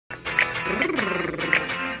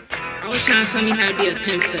always trying to tell me how to be a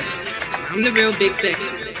pimp sex. I'm the real big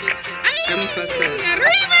sexy. Got me fucked up.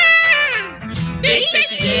 Big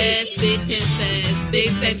sexy dash, big pimp says. Big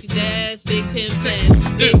sexy dash, big pimp says.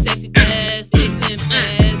 Big sexy dash, big pimp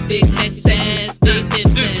says. Big sexy dash, big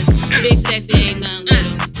pimp says. Big sexy ain't none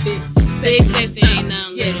little. Big sexy ain't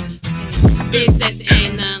none little. Big sexy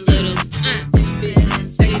ain't none little.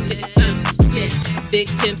 Big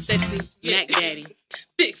pimp sexy, Mac Daddy.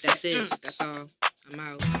 That's it. That's all. I'm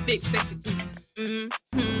out. Big sexy.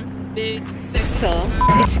 Big sexy. So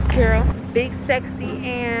it's your girl, Big Sexy,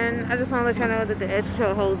 and I just want to let y'all know that the edge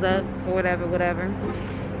show holds up or whatever.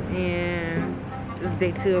 And this is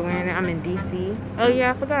day 2 of wearing it. I'm in DC. Oh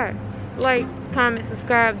yeah, I forgot. Like, comment,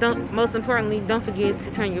 subscribe. Most importantly, don't forget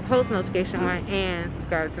to turn your post notification on and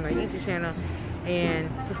subscribe to my YouTube channel. And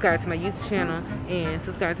subscribe to my YouTube channel and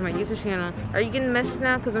subscribe to my YouTube channel. Are you getting the message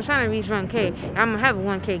now? Because I'm trying to reach 1K. I'm gonna have a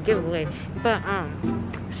 1K giveaway. But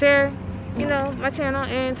share, you know, my channel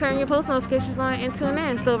and turn your post notifications on and tune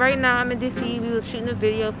in. So right now I'm in DC. We was shooting a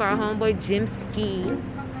video for our homeboy Jimski,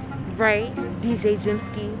 right? DJ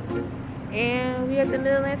Jimski, and we at the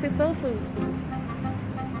Mid-Atlantic Soul Food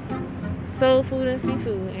and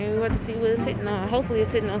Seafood, and we want to see what it's hitting on. Hopefully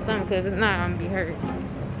it's hitting on something, because if it's not, I'm gonna be hurt.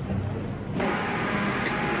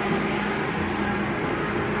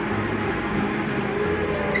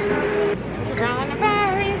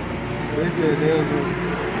 Coronavirus. They said they was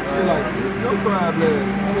like, there's no problem.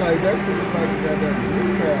 I'm like, that shit look like you got that new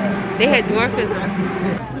crab. They had dwarfism.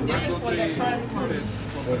 This is for the first one.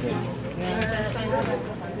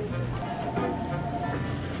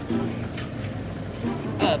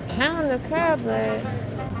 A pound of crab leg.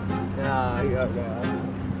 Nah, you got that.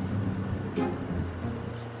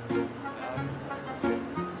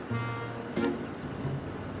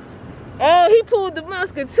 Oh, he pulled the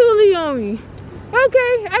muscatuli on me.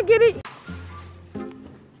 Okay, I get it.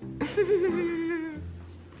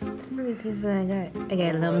 Look at this what I got. I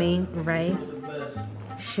got lo mein, rice,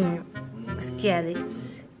 shrimp,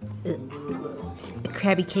 scallops,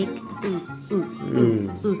 crabby cake,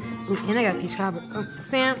 and I got peach cobbler.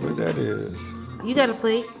 Sam, What that is? you got a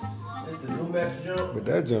plate? But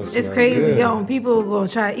that junk It's smell crazy, good. yo. People gonna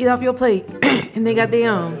try to eat off your plate, and they got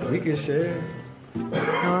their own. We can share.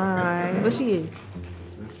 Alright, what she is?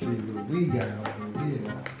 Let's see what we got over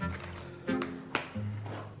here.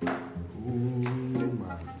 Ooh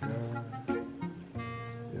my god.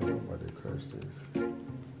 Yeah, I'm about to crush this.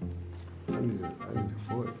 I need a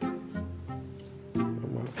fork. You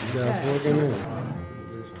got a fork in there?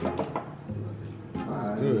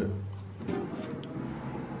 Good.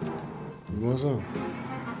 You want some?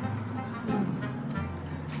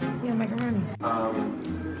 Yeah, macaroni.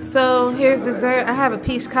 So here's dessert. I have a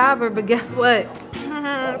peach cobbler, but guess what?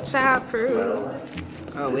 Childproof.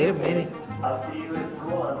 Oh, wait a minute. I'll see you in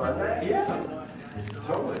school on Monday? Yeah.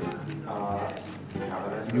 Totally.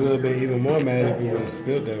 You would have been even more mad if you would have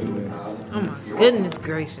spilled that with us. Oh my goodness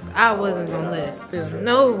gracious. I wasn't gonna let it spill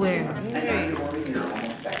nowhere.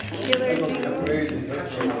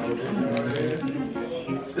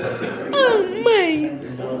 Oh my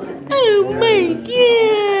god. Oh my god.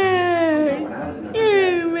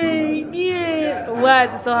 Why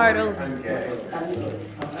is it so hard to open?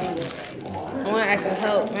 I want to ask for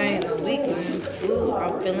help, right? The weekend. Ooh,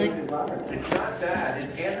 I'm feeling. It's not that.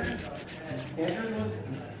 It's Andrew. Andrew was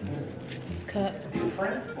Cut.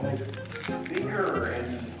 different, like bigger and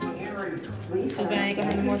hairy. Too bad I ain't gonna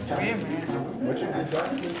have no more saran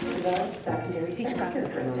wrap. Peach cobbler.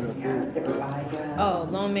 Oh,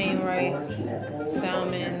 lo mein rice,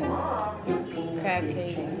 salmon, crab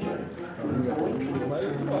cake.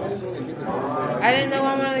 I didn't know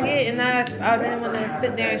what I wanted to get, and I didn't want to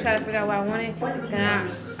sit there and try to figure out what I wanted. Then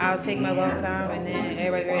I'll take my long time, and then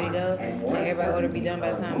everybody's ready to go. And everybody order be done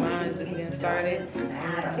by the time mine is just getting started.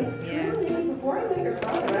 Yeah. We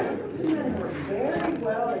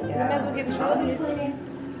might as well get Charlie's.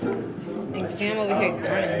 And Sam over here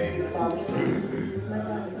grunting.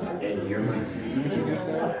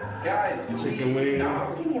 Guys, Chicken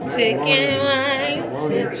wings. Chicken wings.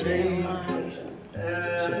 Walnut cheese.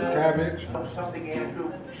 Some cabbage. something,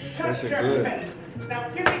 Andrew. That shit good. Now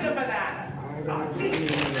give me the banana.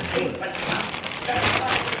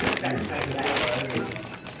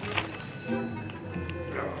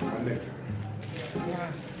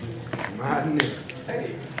 My nigga.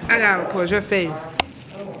 I gotta record your face.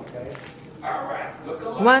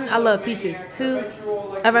 One, I love peaches. Two,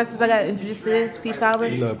 ever since I got introduced to this peach cobbler,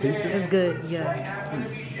 You love peaches? it's good.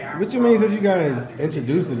 Yeah. What you mean since you got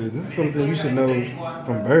introduced to this? This is something you should know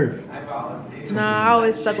from birth. Nah, I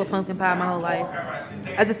always stuck with pumpkin pie my whole life.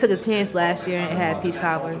 I just took a chance last year and it had peach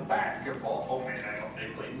cobbler.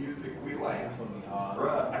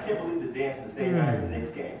 can't believe the dance is the same night as the next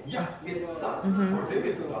game. Yeah, it sucks.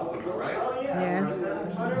 Porzingis is also good, right?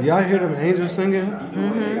 Yeah. Do y'all hear them angels singing?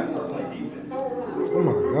 Oh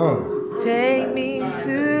my God. Take me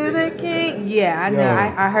to the king. Yeah, I know.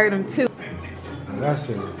 I heard him too. That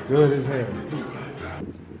shit is good as hell.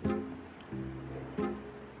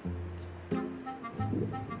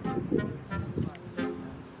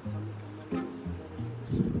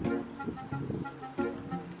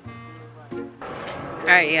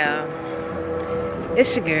 Alright, y'all.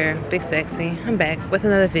 It's your girl, Big Sexy. I'm back with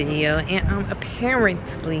another video, and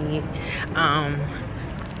apparently,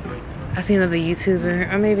 I see another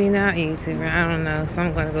YouTuber, or maybe not a YouTuber, I don't know. So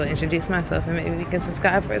I'm gonna go introduce myself, and maybe we can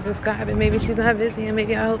subscribe for a subscribe, and maybe she's not busy, and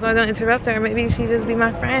maybe I hope I don't interrupt her, maybe she just be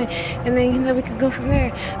my friend, and then, you know, we could go from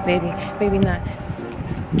there. Maybe not.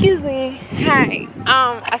 Excuse me. Hi.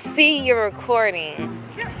 I see you're recording.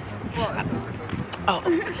 Oh,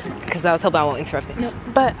 because I was hoping I won't interrupt it. No.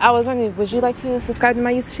 But I was wondering, would you like to subscribe to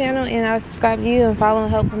my YouTube channel, and I'll subscribe to you and follow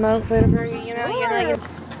and help promote whatever, you know.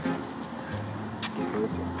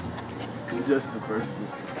 Just the person.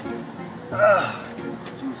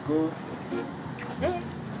 She was cool.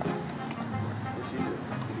 What she do?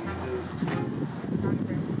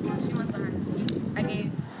 She wants behind the scenes. I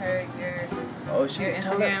gave her your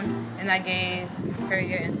Instagram, and I gave her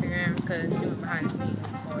your Instagram because she went behind the scenes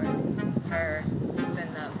for her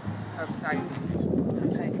setting up her photography.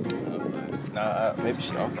 Okay. Nah, maybe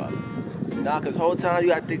she unfollowed. Nah, cause whole time you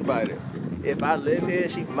gotta think about it. If I live here,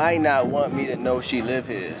 she might not want me to know she live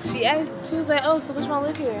here. She asked, she was like, "Oh, so which one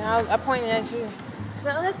live here?" And I pointed at you. She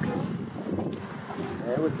said, "Oh, that's cool."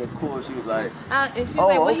 Yeah, it would have been cool. She was like, and she was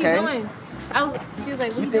like, "What okay. you doing?" She was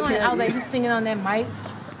like, "What you doing?" I was like, "He's singing on that mic,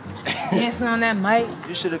 dancing on that mic."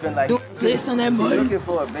 you should have been like, this on that mic. looking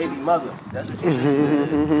for a baby mother. That's what you should have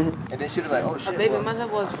said. And then she was like, "Oh shit." A baby mother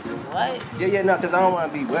was what? Yeah, no, cause I don't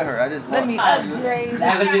want to be with her. I just want. Let me upgrade.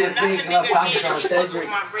 Leveraging a big love bounce on Cedric.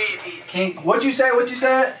 King. What you said?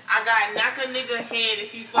 I got knock a nigga head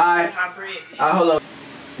if you fuck with my bread, bitch. Alright, hold up.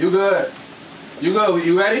 You good? You good?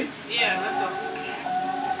 You ready? Yeah, let's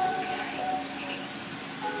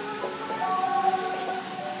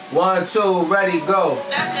go. 1, 2, ready, go.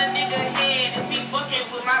 Knock a nigga head if he fucking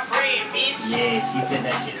with my bread, bitch. Yeah, she said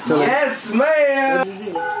that shit. Yes, ma'am.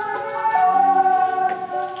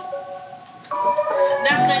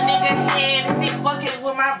 Knock a nigga head if he fucking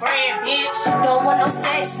with my bread, bitch. Don't want no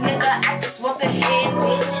sex, nigga, I just want the head,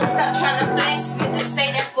 bitch. Stop trying to flex, nigga,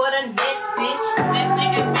 say that for the next, bitch. This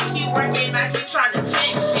nigga think he working like he trying to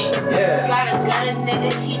check shit. Yeah. Got a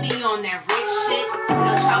nigga, he be on that rich shit.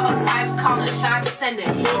 No chopper type, calling shots, send a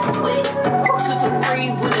hit quick. 2 to 3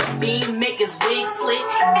 with a beam, make his wig slick.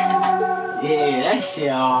 Yeah, that shit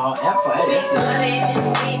all effort. That shit.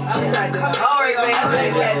 Alright, man, I'm gonna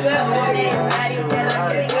catch up with it.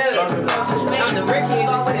 I'm the Ricky,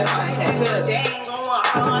 so I'm gonna catch up. They ain't going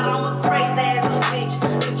hard on a crazy ass bitch.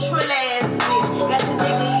 The trill ass bitch. Got your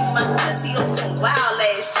nigga eat my pussy on some wild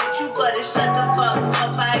ass shit. You better shut the fuck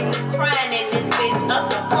up. Why you crying in this bitch? Up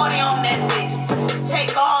the party on that bitch.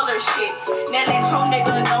 Take all her shit. Now let your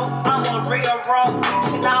nigga know I'm a real wrong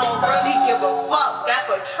bitch. And I don't really give a fuck. Got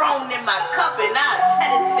Patron in my cup and I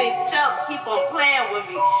tear this bitch up. Keep on playing with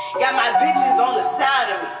me. Got my bitches on the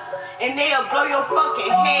side of me. And they'll blow your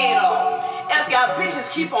fucking head off. If y'all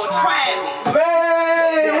bitches keep on trying me.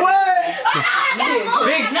 Man, what?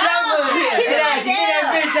 Big stepper. Get that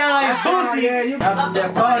bitch down like pussy. Up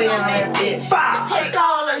that body on that bitch. Take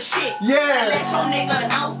all her shit. Yeah. Let your nigga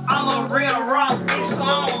know I'm a real raw bitch. So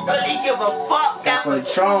I don't really give a fuck. Got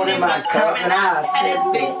Patron in my cup and I tear this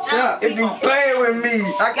bitch up. If you playing with me,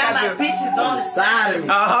 I Got my bitches on the side of me.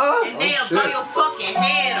 Uh-huh. And they'll blow your fucking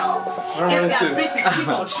head off. If y'all bitches keep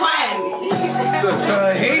on trying me.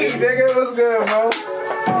 Hey, nigga, what's good, bro?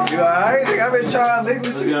 You alright? Nigga, I've been trying to link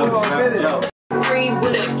with you for a minute. 3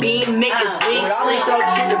 with a beam, make his wig I'm slick. gonna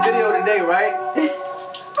shoot the video today, right? And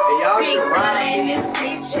y'all Big should brother ride in this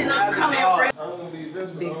bitch and I'm coming real.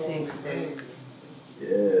 Big Sexy Days.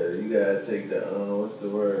 Yeah, you gotta take the, what's the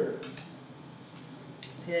word?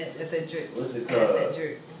 Yeah, that's a drip. What's it called? That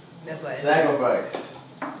drip. That's why it's Sacrifice.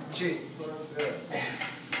 drip.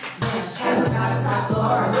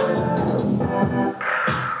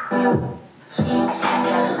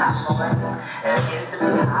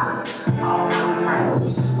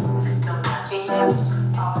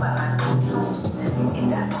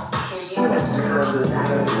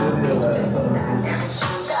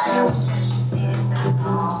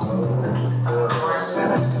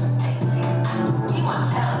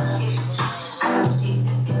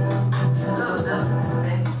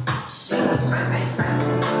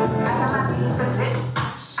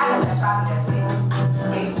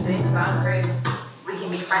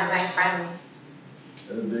 cars ain't friendly.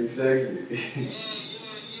 That's Big Sexy.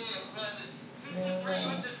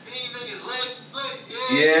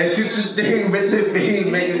 Yeah, two thing with the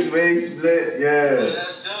bean, make his leg split, yeah.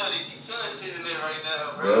 That's Shawty, she killing shit in there right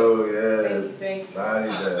now, bro. Oh, yeah. Body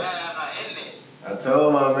that. I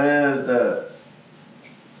told my mans that.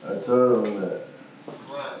 I told him that.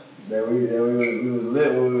 What? That we was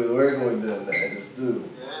lit when we was working with them at the studio.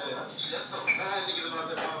 Yeah, that's some bad niggas about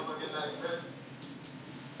that motherfucking night, man.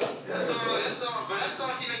 That's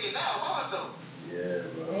all she making now, hard though. Yeah,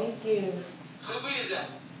 bro. Thank you. Who beat is that?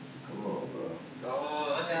 Come on, bro.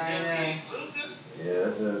 Oh, that's a Jesse exclusive? Yeah,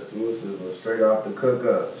 that's an exclusive, but straight off the cook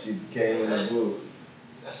up. She came in the booth.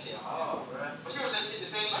 That shit hard, bro. But she wrote that shit the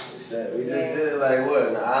same night? We just did it like, what,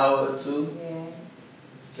 an hour or two? Yeah.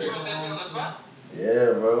 She wrote that shit on the spot?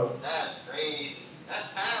 Yeah, bro. That's crazy.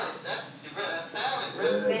 That's talent. That's talent, bro.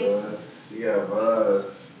 Yeah, bro. She got vibes.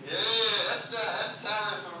 Yeah, that's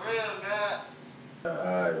talent for real, God.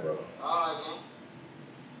 Alright, bro. Alright, man.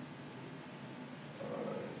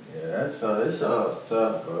 Yeah, this song's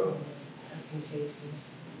tough, bro. I appreciate you.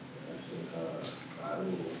 That shit hard. I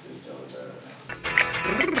didn't even sit on that.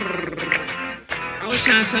 Always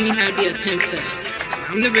trying to tell me how to be a princess.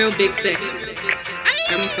 I'm the real Big Sexy.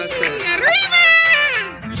 Got me fucked up.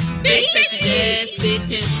 Big sexy dash, big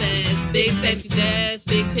pimp says. Big sexy dash,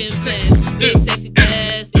 big pimp says. Big sexy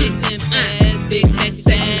dash, big pimp says. Big sexy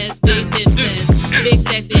dash, big pimp says. Big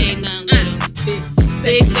sexy ain't none little.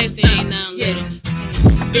 Big sexy ain't none little.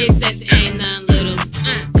 Big sexy ain't none little.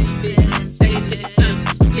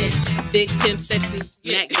 Big pimp sexy,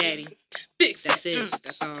 Mac Daddy. That's it.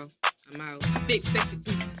 That's all. I'm out. Big sexy.